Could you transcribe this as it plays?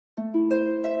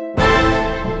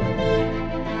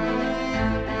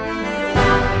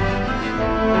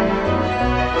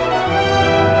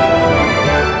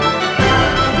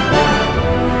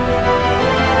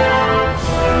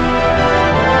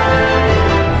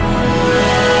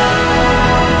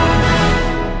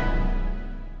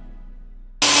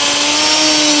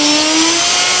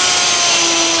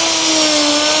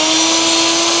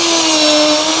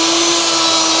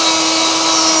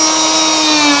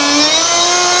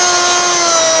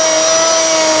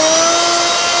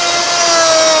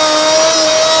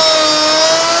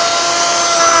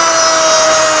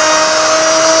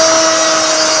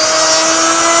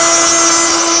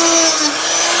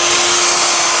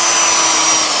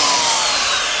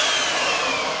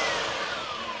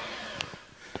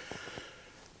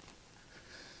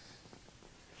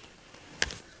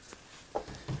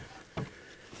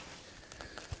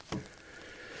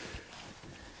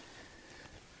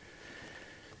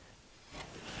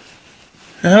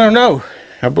I don't know.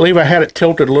 I believe I had it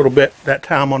tilted a little bit that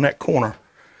time on that corner.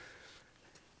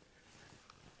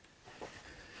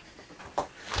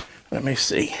 Let me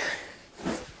see.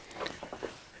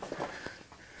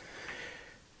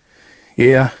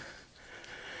 Yeah,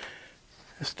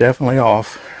 it's definitely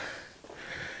off.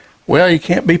 Well, you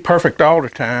can't be perfect all the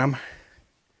time.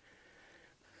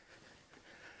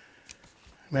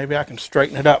 Maybe I can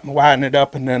straighten it up and widen it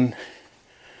up, and then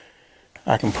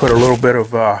I can put a little bit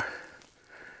of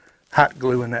hot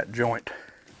glue in that joint.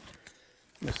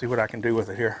 Let's see what I can do with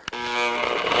it here.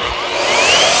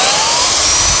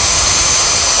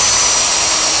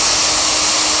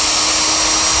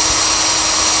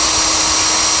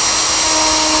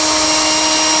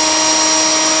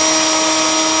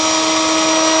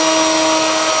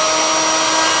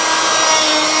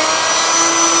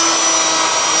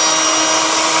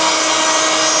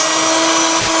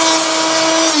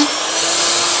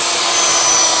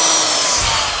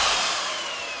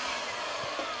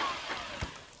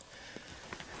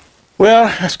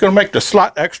 Well, that's going to make the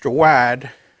slot extra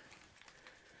wide,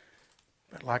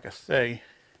 but like I say,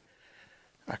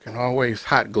 I can always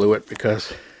hot glue it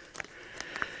because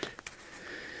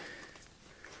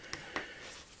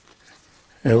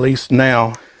at least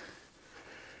now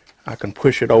I can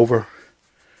push it over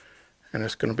and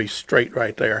it's going to be straight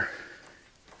right there.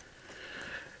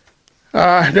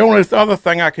 The only other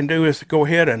thing I can do is go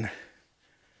ahead and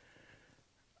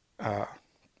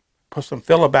put some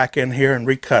filler back in here and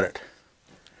recut it.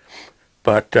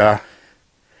 But I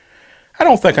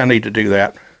don't think I need to do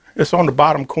that. It's on the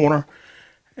bottom corner,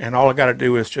 and all I got to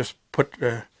do is just put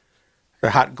the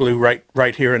hot glue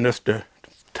right here in this to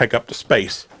take up the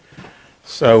space.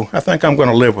 So I think I'm going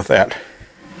to live with that.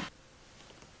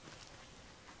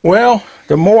 Well,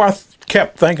 the more I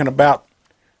kept thinking about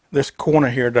this corner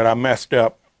here that I messed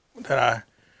up, that I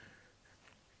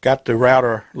got the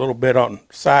router a little bit on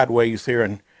sideways here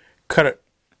and cut it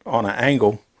on an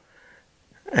angle,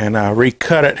 and I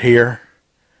recut it here,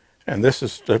 and this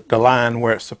is the line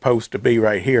where it's supposed to be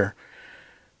right here.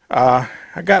 I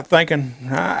got thinking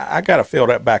I got to fill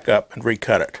that back up and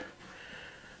recut it.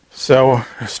 So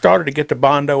I started to get the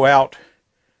Bondo out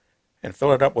and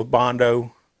fill it up with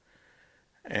Bondo,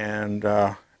 and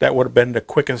that would have been the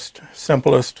quickest,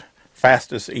 simplest,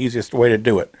 fastest, easiest way to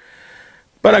do it.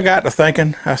 But I got to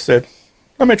thinking, I said,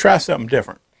 let me try something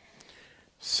different.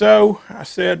 So I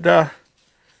said,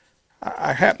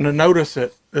 I happened to notice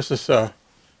that this is a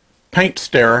paint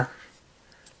stirrer,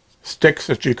 sticks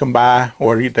that you can buy,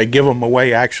 or they give them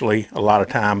away actually a lot of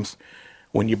times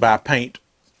when you buy paint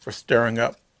for stirring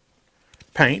up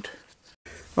paint.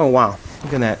 Oh wow,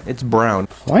 look at that, it's brown.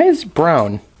 Why is it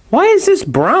brown? Why is this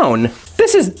brown?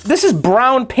 This is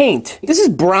brown paint. This is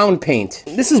brown paint.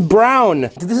 This is brown.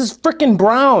 This is frickin'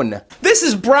 brown. This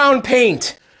is brown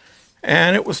paint.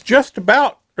 And it was just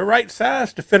about the right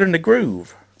size to fit in the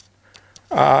groove.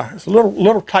 It's a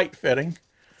little tight fitting.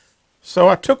 So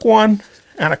I took one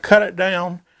and I cut it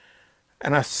down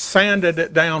and I sanded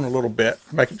it down a little bit,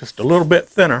 make it just a little bit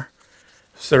thinner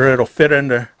so that it'll fit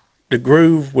into the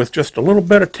groove with just a little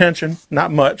bit of tension,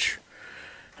 not much.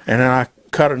 And then I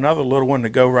cut another little one to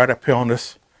go right up here on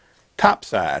this top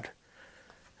side.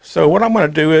 So what I'm going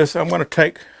to do is I'm going to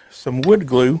take some wood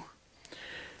glue,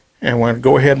 and I'm going to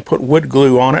go ahead and put wood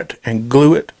glue on it and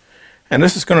glue it. And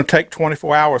this is going to take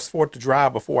 24 hours for it to dry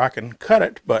before I can cut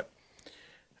it, but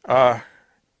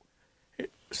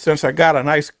since I got a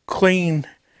nice clean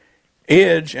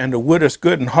edge and the wood is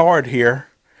good and hard here,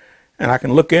 and I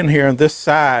can look in here, and this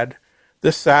side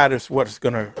is what it's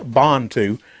going to bond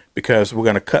to, because we're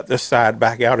going to cut this side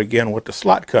back out again with the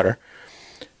slot cutter.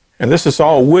 And this is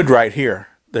all wood right here.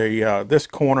 This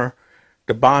corner,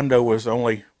 the Bondo was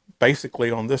only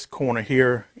basically on this corner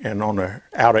here and on the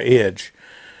outer edge.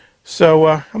 So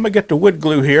I'm going to get the wood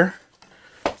glue here,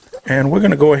 and we're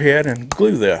going to go ahead and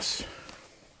glue this.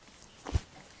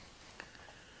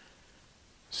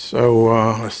 So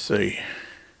let's see.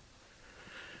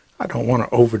 I don't want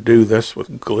to overdo this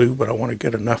with glue, but I want to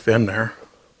get enough in there.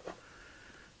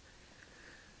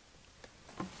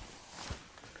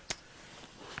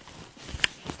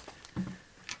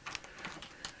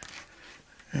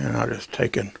 And I'll just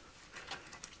take and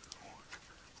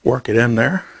work it in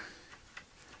there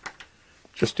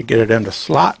just to get it in the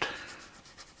slot.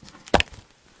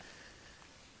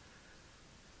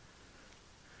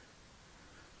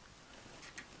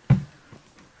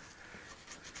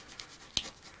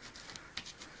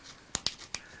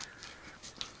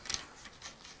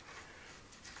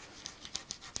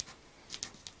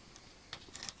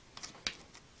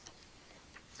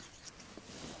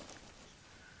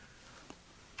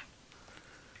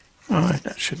 Alright,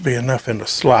 that should be enough in the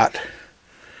slot.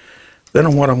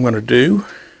 Then what I'm going to do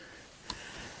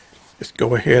is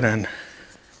go ahead and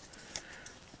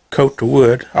coat the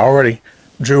wood. I already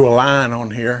drew a line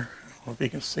on here. I don't know if you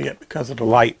can see it because of the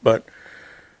light, but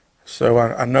so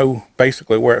I know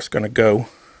basically where it's going to go.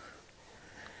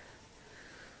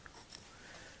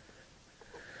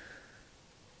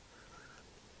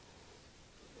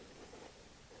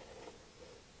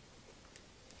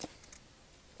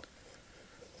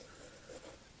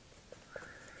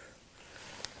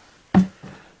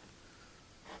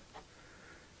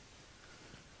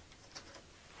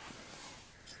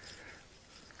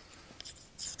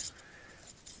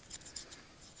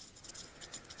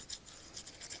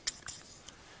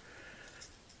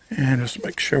 And just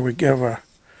make sure we give a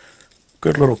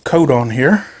good little coat on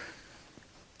here.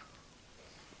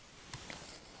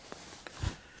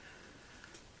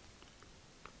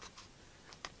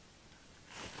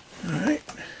 Alright.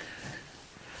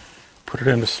 Put it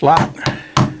in the slot.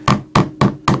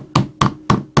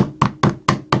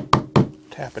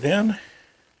 Tap it in.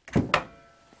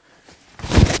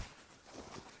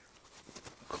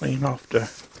 Clean off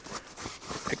the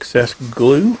excess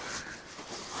glue.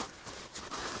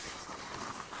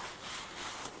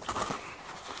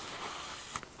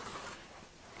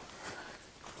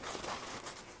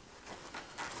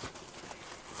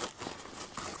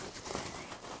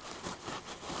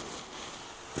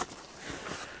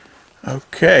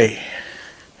 Okay,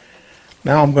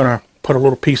 now I'm going to put a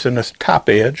little piece in this top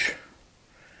edge.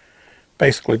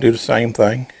 Basically do the same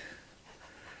thing.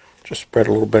 Just spread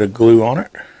a little bit of glue on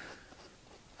it.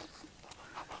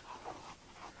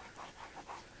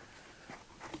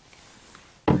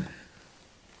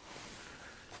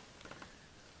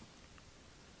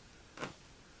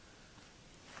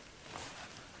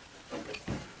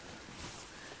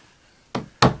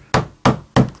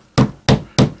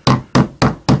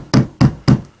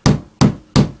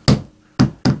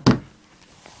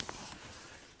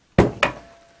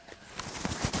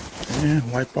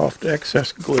 And wipe off the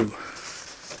excess glue.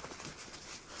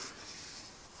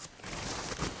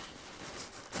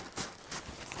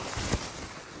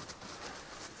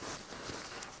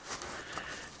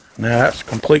 Now that's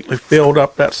completely filled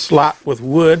up that slot with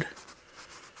wood,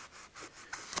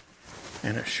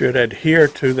 and it should adhere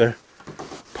to the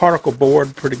particle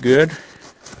board pretty good.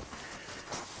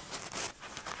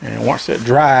 And once it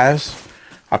dries,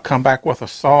 I'll come back with a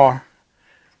saw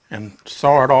and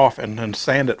saw it off and then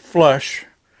sand it flush,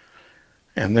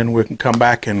 and then we can come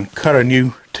back and cut a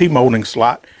new T-molding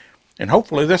slot, and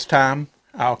hopefully this time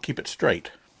I'll keep it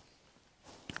straight.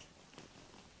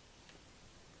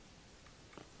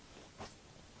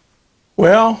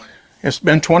 Well, it's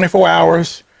been 24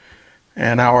 hours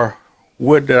and our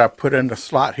wood that I put in the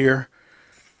slot here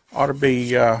ought to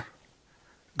be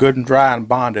good and dry and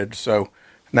bonded, so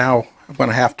now I'm going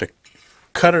to have to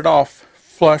cut it off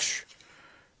flush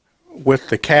with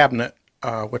the cabinet,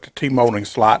 with the T-molding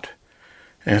slot,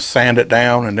 and sand it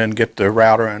down and then get the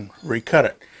router and recut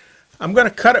it. I'm going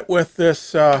to cut it with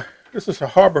this, this is a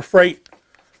Harbor Freight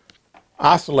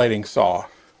oscillating saw,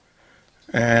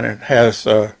 and it has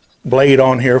a blade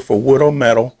on here for wood or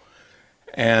metal,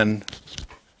 and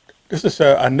this is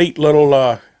a neat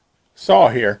little saw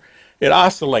here. It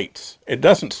oscillates. It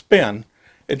doesn't spin.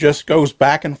 It just goes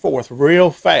back and forth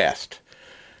real fast.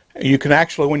 You can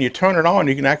actually, when you turn it on,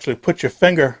 you can actually put your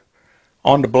finger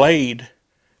on the blade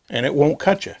and it won't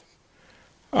cut you.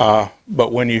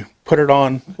 But when you put it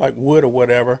on like wood or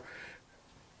whatever,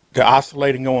 the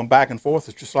oscillating going back and forth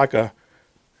is just like a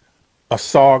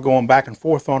saw going back and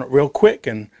forth on it real quick,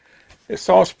 and it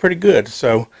saws pretty good.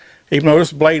 So even though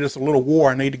this blade is a little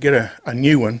wore, I need to get a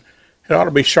new one. It ought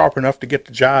to be sharp enough to get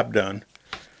the job done.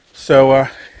 So let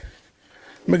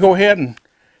me go ahead and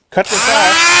cut this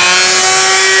off.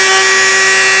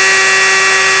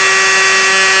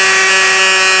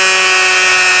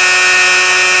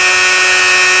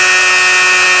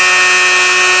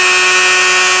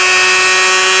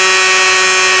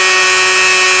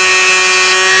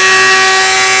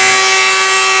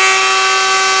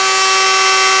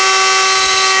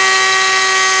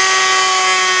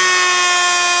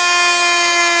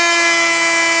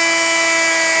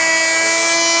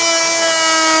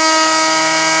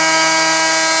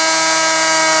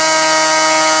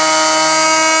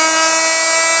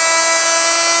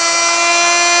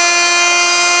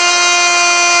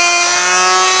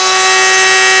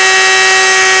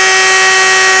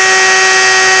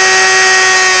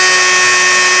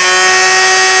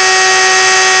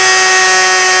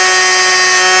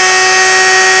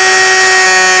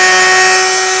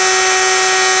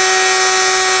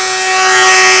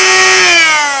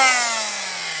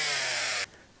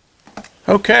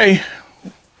 Okay,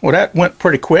 well that went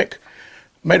pretty quick.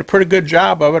 Made a pretty good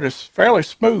job of it. It's fairly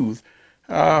smooth.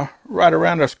 Right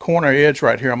around this corner edge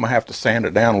right here, I'm gonna have to sand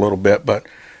it down a little bit, but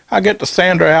I'll get the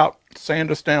sander out, sand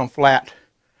this down flat,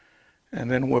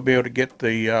 and then we'll be able to get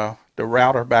the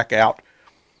router back out.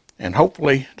 And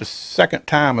hopefully the second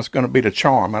time is going to be the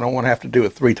charm. I don't want to have to do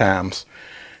it 3 times.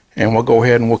 And we'll go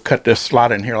ahead and we'll cut this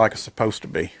slot in here like it's supposed to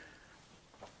be.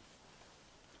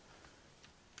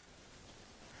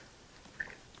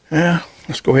 Yeah,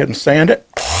 let's go ahead and sand it.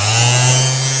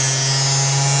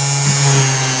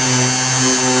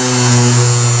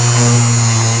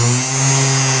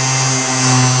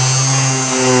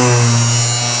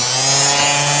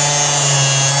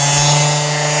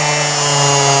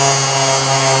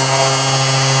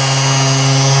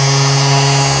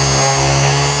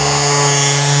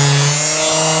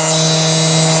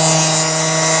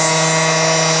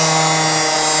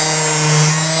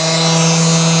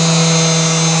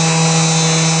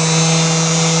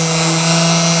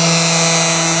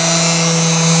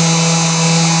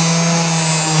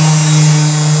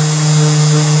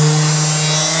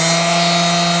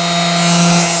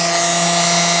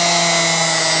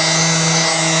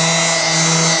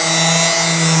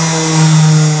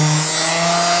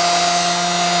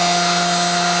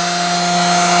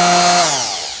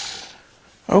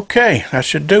 Okay, that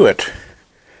should do it.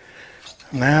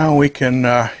 Now we can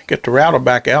get the router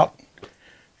back out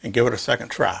and give it a second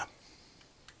try.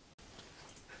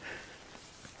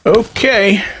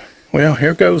 Okay, well,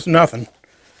 here goes nothing.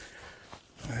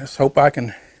 Let's hope I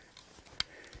can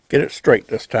get it straight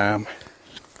this time.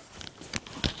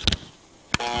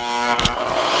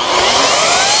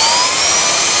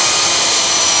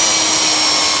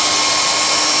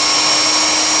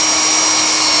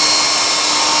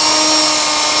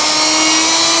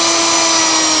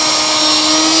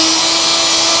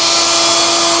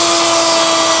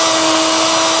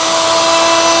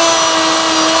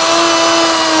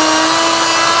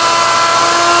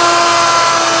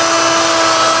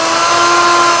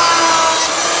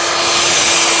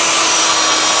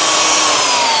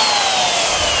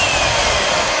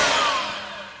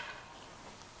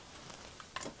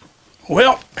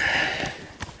 Well,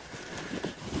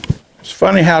 it's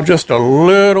funny how just a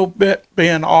little bit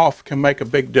being off can make a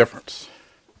big difference.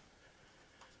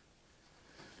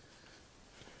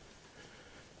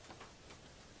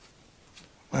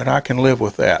 But I can live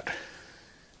with that.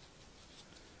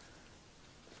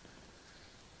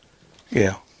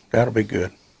 Yeah, that'll be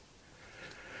good.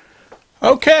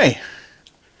 Okay,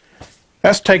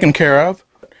 that's taken care of.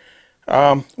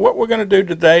 What we're going to do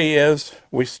today is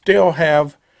we still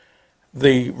have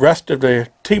the rest of the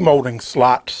T-molding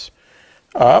slots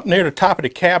up near the top of the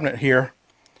cabinet here.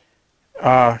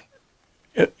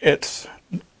 It's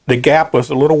the gap was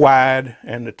a little wide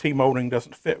and the T-molding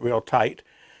doesn't fit real tight,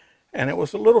 and it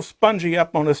was a little spongy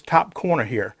up on this top corner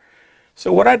here.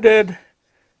 So what I did,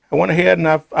 I went ahead and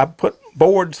I put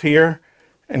boards here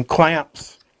and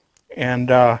clamps,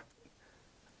 and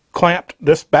clamped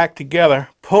this back together,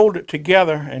 pulled it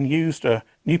together, and used a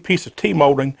new piece of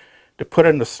T-molding to put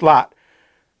in the slot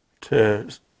to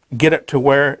get it to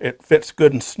where it fits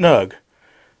good and snug.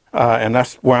 And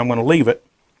that's where I'm going to leave it.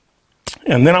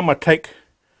 And then I'm going to take,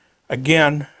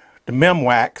 again, the Mem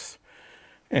Wax,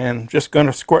 and just going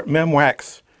to squirt Mem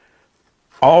Wax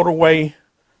all the way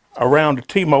around the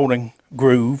T-molding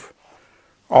groove,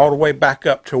 all the way back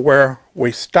up to where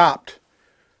we stopped,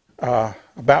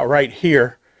 about right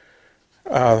here.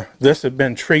 This had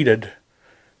been treated,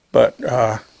 but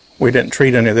we didn't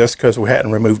treat any of this because we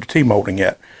hadn't removed the T-molding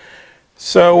yet.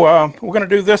 So we're going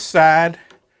to do this side,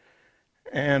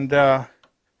 and we're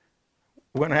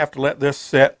going to have to let this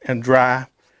set and dry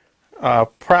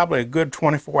probably a good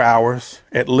 24 hours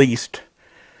at least,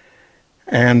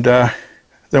 and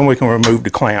then we can remove the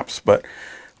clamps. But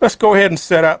let's go ahead and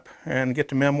set up and get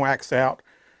the Mem Wax out,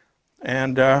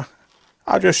 and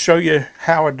I'll just show you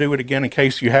how I do it again in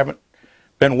case you haven't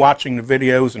been watching the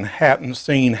videos and haven't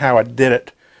seen how I did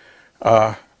it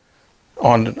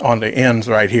on the ends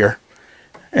right here.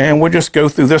 And we'll just go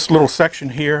through this little section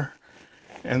here,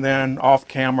 and then off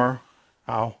camera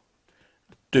I'll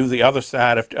do the other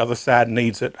side if the other side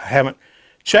needs it. I haven't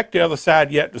checked the other side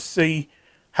yet to see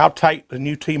how tight the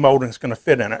new T-molding is going to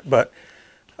fit in it, but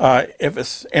if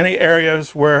it's any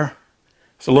areas where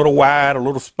it's a little wide, a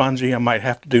little spongy, I might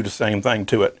have to do the same thing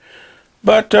to it.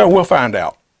 But we'll find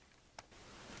out.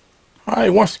 All right,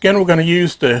 once again, we're going to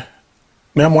use the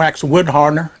Mem Wax wood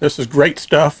hardener. This is great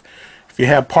stuff. If you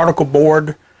have particle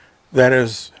board that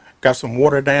has got some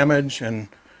water damage and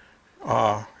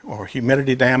or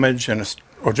humidity damage, and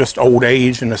or just old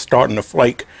age and it's starting to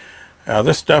flake,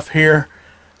 this stuff here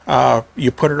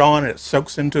You put it on, it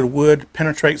soaks into the wood,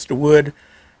 penetrates the wood,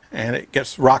 and it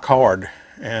gets rock hard.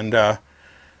 And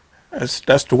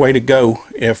that's the way to go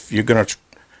if you're going to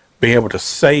be able to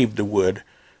save the wood.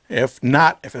 If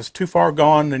not, if it's too far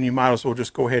gone, then you might as well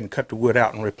just go ahead and cut the wood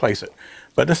out and replace it.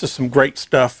 But this is some great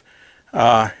stuff.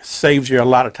 Saves you a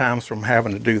lot of times from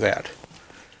having to do that.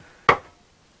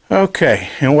 Okay,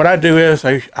 and what I do is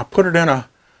I put it in a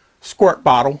squirt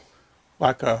bottle,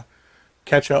 like a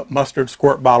ketchup, mustard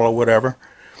squirt bottle or whatever,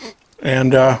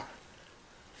 and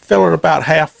fill it about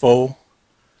half full.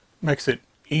 Makes it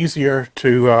easier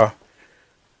to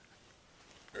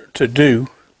do.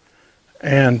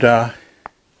 And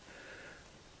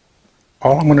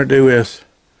all I'm going to do is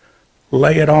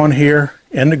lay it on here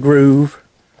in the groove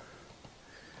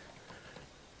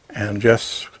and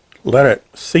just let it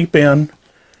seep in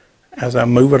as I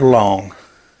move it along.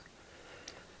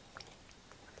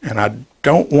 And I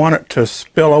don't want it to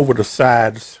spill over the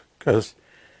sides because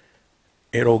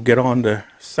it'll get on the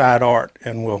side art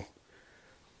and will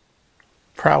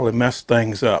probably mess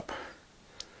things up,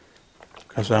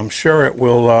 because I'm sure it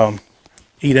will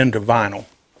eat into vinyl.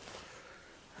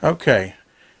 Okay,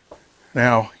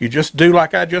 now you just do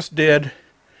like I just did,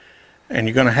 and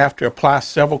you're going to have to apply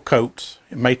several coats.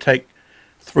 It may take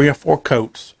 3 or 4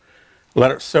 coats. Let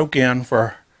it soak in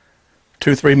for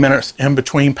 2-3 minutes in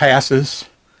between passes,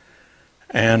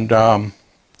 and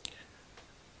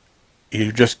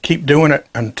you just keep doing it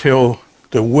until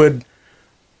the wood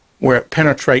where it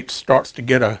penetrates starts to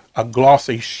get a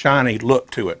glossy, shiny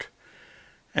look to it.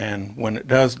 And when it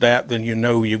does that, then you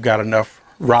know you've got enough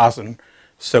rosin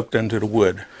soaked into the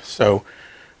wood. So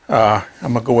I'm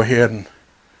going to go ahead and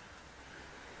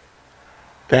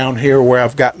down here where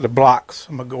I've got the blocks,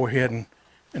 I'm going to go ahead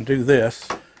and do this.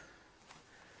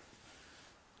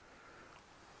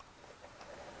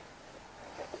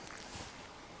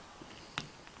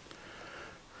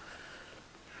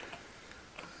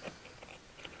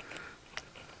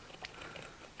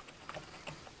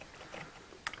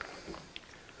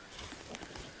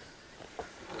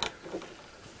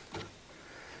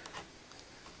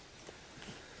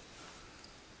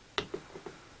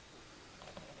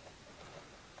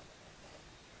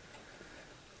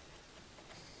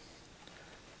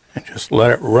 And just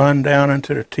let it run down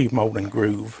into the T-molding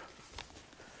groove.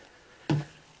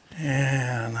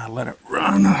 And I let it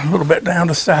run a little bit down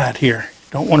the side here.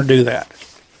 Don't want to do that.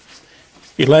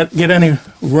 If you let it get any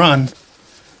run,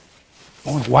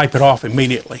 I want to wipe it off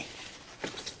immediately.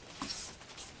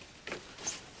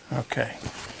 Okay.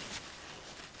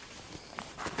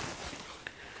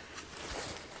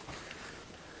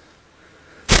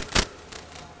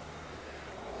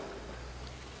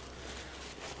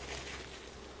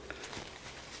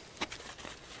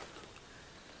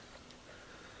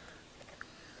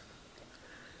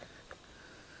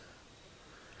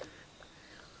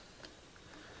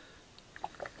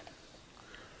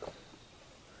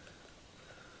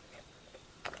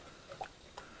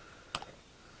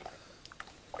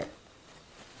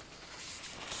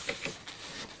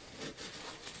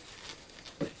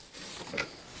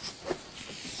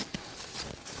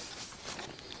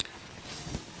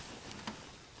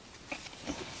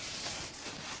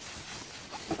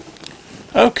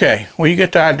 Okay, well, you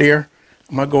get the idea.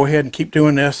 I'm going to go ahead and keep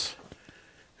doing this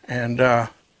and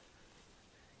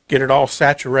get it all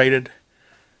saturated.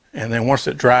 And then once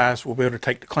it dries, we'll be able to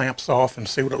take the clamps off and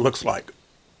see what it looks like.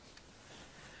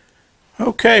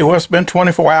 Okay, well, it's been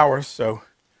 24 hours, so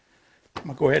I'm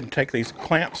going to go ahead and take these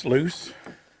clamps loose.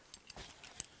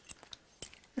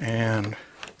 And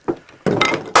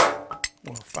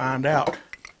we'll find out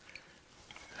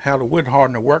how the wood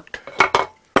hardener worked.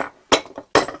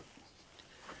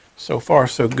 So far,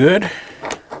 so good.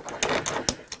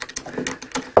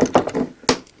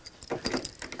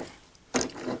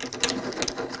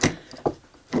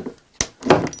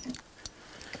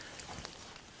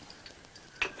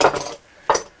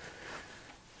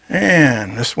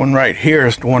 And this one right here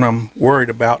is the one I'm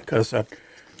worried about, because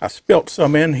I spilt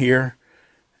some in here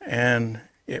and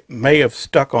it may have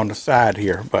stuck on the side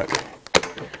here, but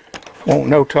won't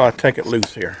know till I take it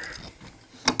loose here.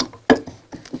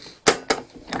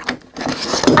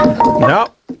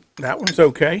 Nope, that one's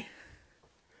okay.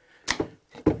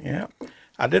 Yeah,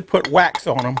 I did put wax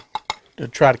on them to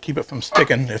try to keep it from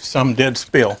sticking if some did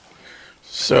spill.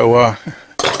 So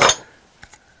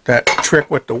that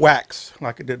trick with the wax,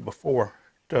 like I did before,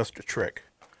 does the trick.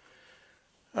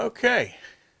 Okay.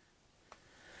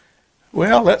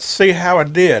 Well, let's see how I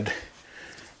did.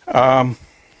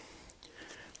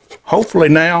 Hopefully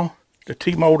now the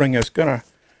T-molding is going to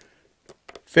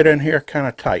fit in here kind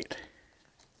of tight.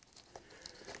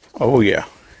 Oh yeah.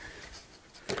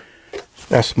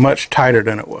 That's much tighter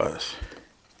than it was.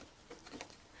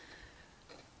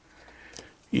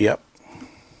 Yep.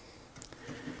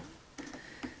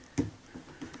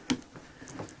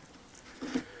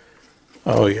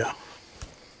 Oh yeah.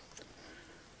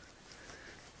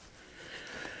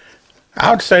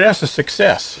 I would say that's a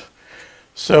success.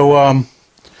 So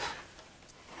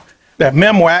that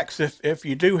Mem wax, if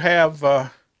you do have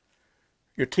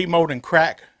your T-molding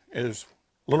crack is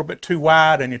a little bit too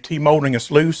wide and your T-molding is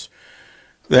loose,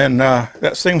 then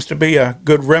that seems to be a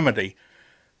good remedy.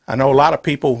 I know a lot of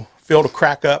people fill the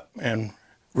crack up and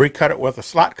recut it with a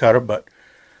slot cutter, but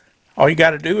all you got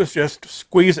to do is just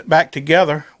squeeze it back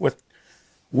together with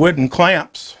wooden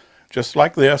clamps, just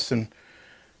like this, and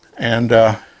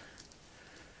yeah,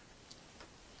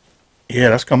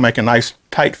 that's going to make a nice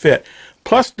tight fit.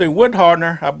 Plus the wood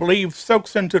hardener, I believe,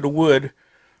 soaks into the wood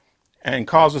and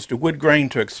causes the wood grain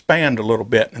to expand a little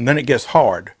bit, and then it gets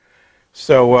hard.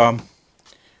 So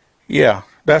yeah,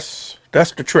 that's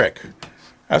the trick.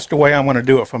 That's the way I'm going to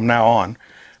do it from now on.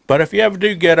 But if you ever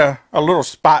do get a little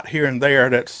spot here and there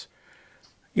that's,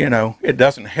 you know, it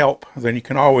doesn't help, then you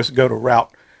can always go the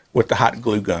route with the hot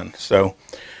glue gun. So,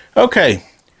 okay,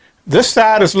 this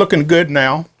side is looking good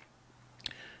now.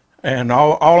 And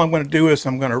all I'm going to do is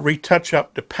I'm going to retouch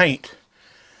up the paint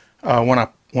when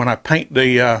I paint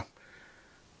the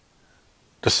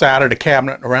side of the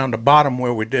cabinet around the bottom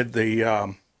where we did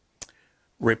the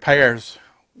repairs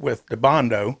with the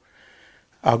Bondo.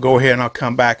 I'll go ahead and I'll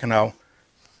come back and I'll,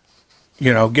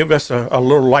 you know, give us a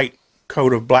little light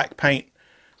coat of black paint,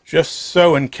 just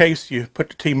so in case you put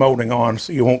the T-molding on,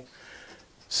 so you won't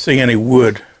see any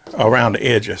wood around the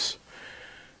edges.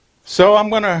 So I'm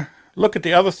going to look at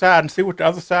the other side and see what the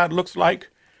other side looks like,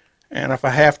 and if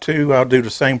I have to, I'll do the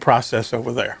same process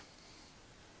over there.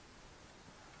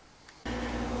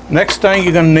 Next thing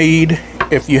you're going to need,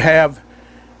 if you have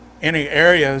any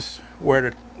areas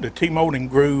where the T-molding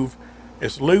groove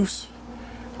is loose,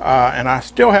 and I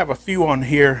still have a few on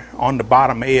here on the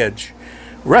bottom edge.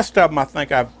 Rest of them I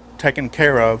think I've taken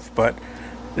care of, but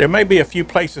there may be a few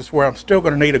places where I'm still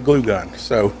going to need a glue gun.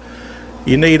 So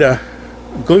you need a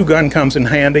glue gun, comes in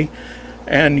handy,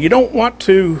 and you don't want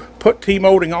to put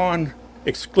T-molding on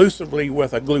exclusively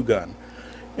with a glue gun.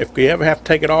 If you ever have to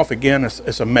take it off again,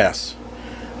 it's a mess.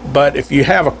 But if you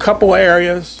have a couple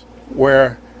areas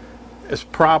where it's a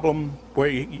problem, where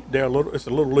it's a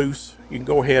little loose, you can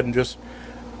go ahead and just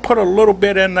put a little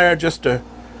bit in there just to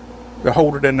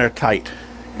hold it in there tight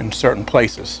in certain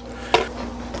places.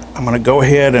 I'm going to go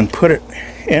ahead and put it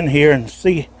in here and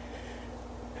see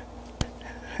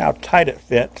how tight it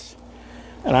fits.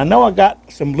 And I know I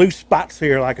got some loose spots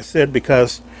here, like I said,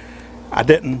 because I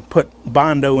didn't put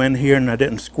Bondo in here and I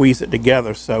didn't squeeze it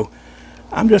together. So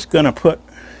I'm just going to put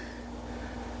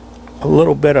a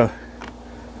little bit of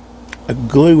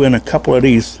glue in a couple of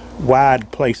these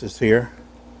wide places here,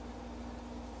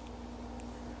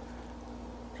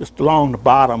 just along the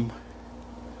bottom,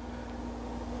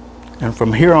 and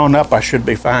from here on up I should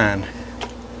be fine.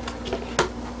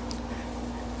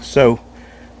 So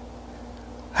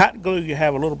hot glue, you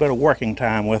have a little bit of working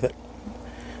time with it,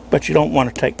 but you don't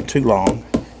want to take too long.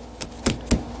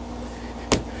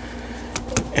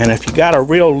 And if you got a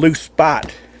real loose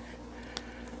spot,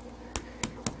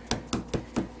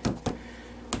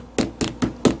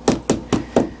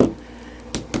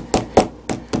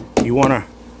 you want to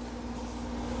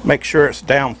make sure it's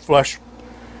down flush,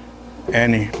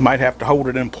 and you might have to hold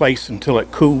it in place until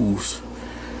it cools.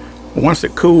 Once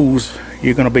it cools,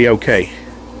 you're going to be okay.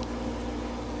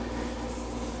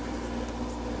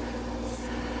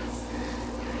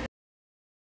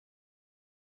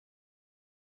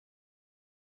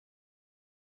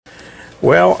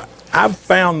 Well, I've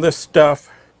found this stuff,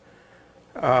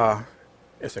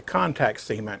 it's a contact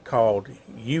cement called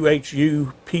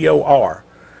UHUPOR,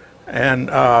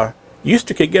 and used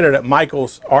to could get it at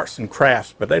Michael's Arts and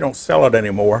Crafts, but they don't sell it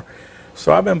anymore.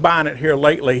 So I've been buying it here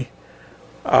lately.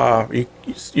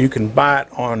 You can buy it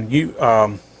on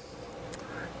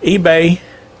eBay.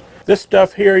 This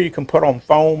stuff here you can put on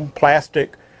foam,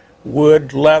 plastic,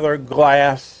 wood, leather,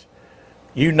 glass,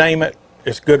 you name it,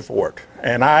 it's good for it.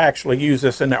 And I actually use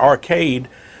this in the arcade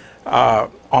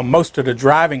on most of the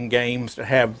driving games to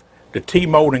have the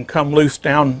T-molding come loose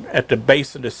down at the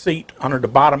base of the seat under the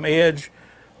bottom edge,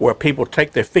 where people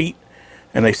take their feet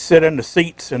and they sit in the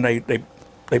seats and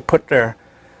they put their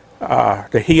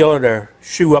the heel of their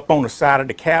shoe up on the side of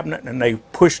the cabinet and they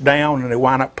push down and they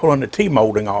wind up pulling the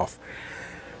T-molding off.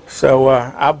 So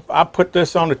I put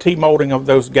this on the T-molding of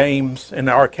those games in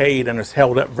the arcade, and it's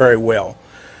held up very well.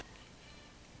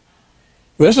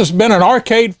 This has been an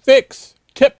Arcade Fix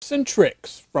tips and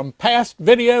tricks from past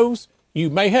videos you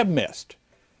may have missed.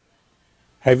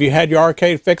 Have you had your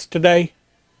arcade fixed today?